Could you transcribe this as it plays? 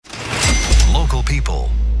people,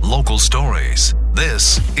 local stories.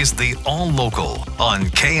 This is the All Local on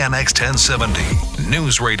KNX 1070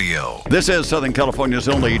 News Radio. This is Southern California's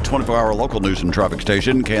only 24-hour local news and traffic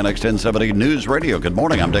station, KNX 1070 News Radio. Good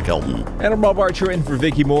morning, I'm Dick Elton. And I'm Rob Archer in for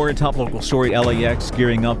Vicki Moore. Top local story, LAX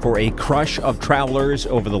gearing up for a crush of travelers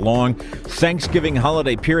over the long Thanksgiving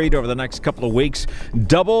holiday period over the next couple of weeks.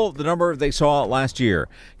 Double the number they saw last year.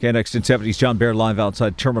 KNX 1070's John Baird live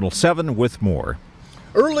outside Terminal 7 with more.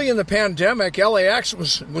 Early in the pandemic, LAX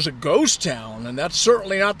was a ghost town, and that's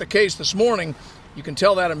certainly not the case this morning. You can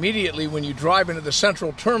tell that immediately when you drive into the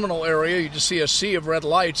central terminal area. You just see a sea of red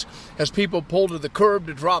lights as people pull to the curb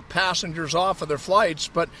to drop passengers off of their flights.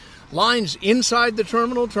 But lines inside the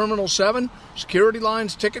terminal, Terminal 7, security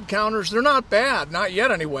lines, ticket counters, they're not bad, not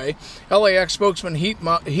yet anyway. LAX spokesman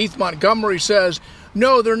Heath Montgomery says,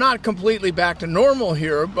 no, they're not completely back to normal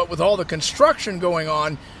here, but with all the construction going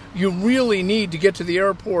on, you really need to get to the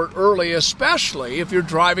airport early, especially if you're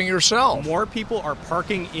driving yourself. More people are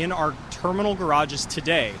parking in our terminal garages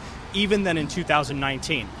today, even than in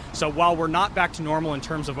 2019. So while we're not back to normal in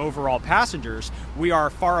terms of overall passengers, we are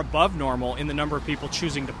far above normal in the number of people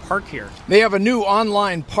choosing to park here. They have a new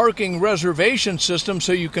online parking reservation system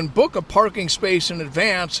so you can book a parking space in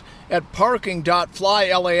advance at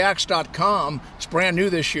parking.flylax.com. It's brand new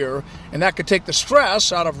this year, and that could take the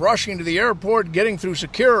stress out of rushing to the airport, getting through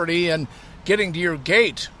security, and getting to your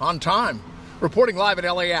gate on time. Reporting live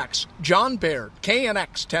at LAX, John Baird,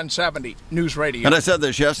 KNX 1070 News Radio. And I said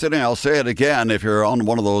this yesterday, I'll say it again. If you're on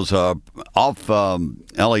one of those off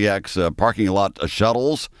LAX parking lot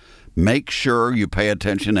shuttles, make sure you pay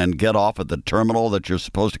attention and get off at the terminal that you're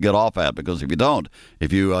supposed to get off at. Because if you don't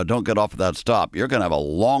get off at that stop, you're going to have a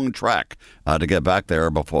long trek to get back there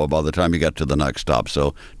by the time you get to the next stop.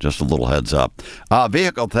 So just a little heads up.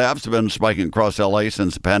 Vehicle thefts have been spiking across L.A.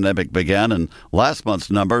 since the pandemic began, and last month's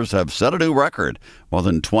numbers have set a new record. More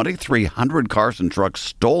than 2,300 cars and trucks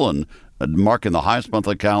stolen, marking the highest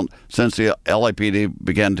monthly count since the LAPD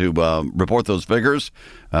began to report those figures.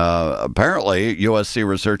 Apparently, USC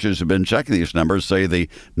researchers have been checking these numbers, say the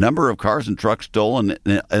number of cars and trucks stolen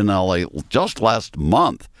in LA just last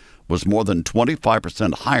month was more than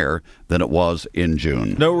 25% higher than it was in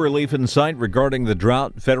June. No relief in sight regarding the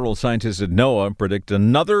drought. Federal scientists at NOAA predict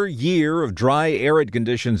another year of dry, arid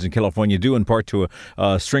conditions in California, due in part to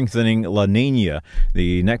a strengthening La Niña.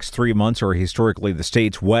 The next 3 months are historically the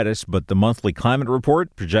state's wettest, but the monthly climate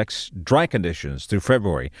report projects dry conditions through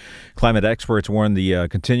February. Climate experts warn the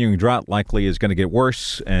continuing drought likely is going to get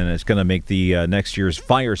worse, and it's going to make the next year's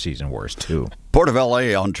fire season worse, too. Port of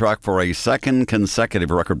L.A. on track for a second consecutive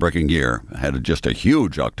record-breaking year. Had just a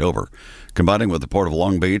huge October. Combining with the Port of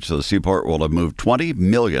Long Beach, the seaport will have moved 20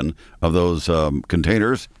 million of those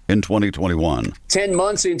containers in 2021. 10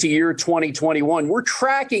 months into year 2021, we're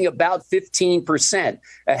tracking about 15%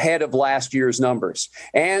 ahead of last year's numbers.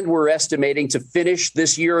 And we're estimating to finish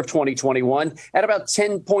this year of 2021 at about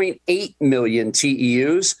 10.8 million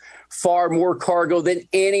TEUs. Far more cargo than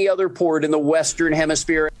any other port in the Western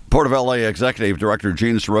Hemisphere. Port of L.A. Executive Director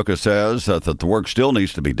Gene Soroka says that the work still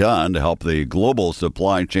needs to be done to help the global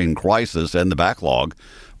supply chain crisis and the backlog.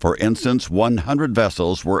 For instance, 100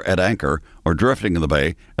 vessels were at anchor or drifting in the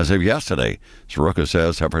bay as of yesterday. Soroka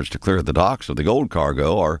says efforts to clear the docks of the old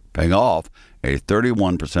cargo are paying off, a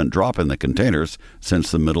 31% drop in the containers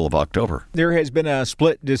since the middle of October. There has been a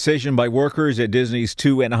split decision by workers at Disney's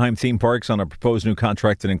 2 Anaheim theme parks on a proposed new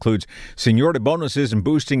contract that includes seniority bonuses and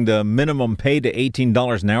boosting the minimum pay to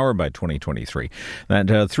 $18 an hour by 2023. That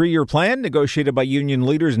 3-year plan, negotiated by union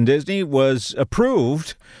leaders in Disney, was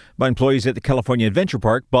approved by employees at the California Adventure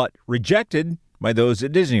Park, but rejected by those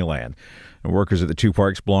at Disneyland. The workers at the 2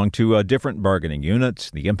 parks belong to different bargaining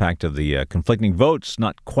units. The impact of the conflicting votes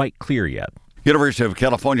not quite clear yet. University of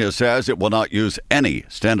California says it will not use any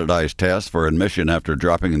standardized tests for admission after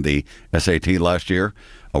dropping the SAT last year.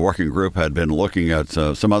 A working group had been looking at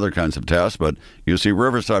some other kinds of tests, but UC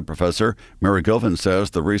Riverside professor Mary Govan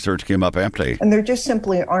says the research came up empty. And there just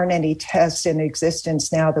simply aren't any tests in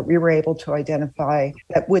existence now that we were able to identify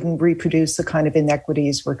that wouldn't reproduce the kind of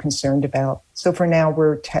inequities we're concerned about. So for now,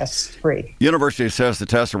 we're test-free. University says the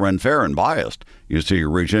tests are unfair and biased. UC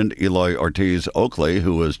Regent Eloy Ortiz Oakley,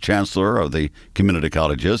 who is chancellor of the community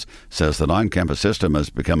colleges, says the on-campus system has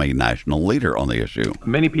become a national leader on the issue.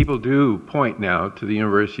 Many people do point now to the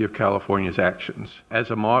University of California's actions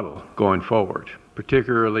as a model going forward.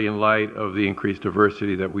 particularly in light of the increased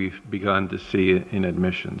diversity that we've begun to see in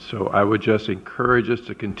admissions. So I would just encourage us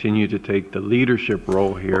to continue to take the leadership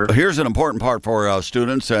role here. Here's an important part for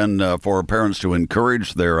students and for parents to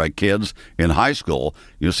encourage their kids in high school.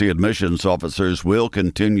 You see, admissions officers will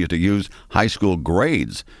continue to use high school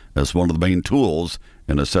grades as one of the main tools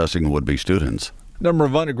in assessing would-be students. Number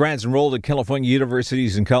of undergrads enrolled at California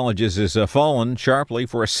universities and colleges has fallen sharply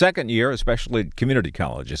for a second year, especially at community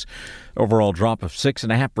colleges. Overall drop of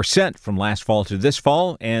 6.5% from last fall to this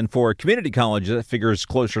fall, and for community colleges, that figure is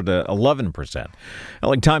closer to 11%.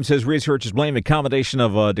 LA Times says researchers blame a combination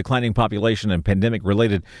of a declining population and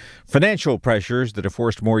pandemic-related financial pressures that have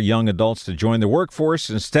forced more young adults to join the workforce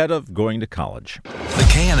instead of going to college. The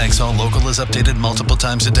KNX All Local is updated multiple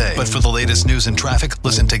times a day. But for the latest news and traffic,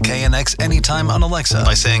 listen to KNX anytime on Alexa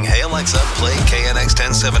by saying, "Hey Alexa, play KNX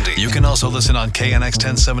 1070. You can also listen on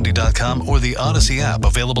KNX1070.com or the Odyssey app,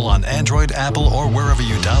 available on Android, Apple, or wherever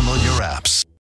you download your apps.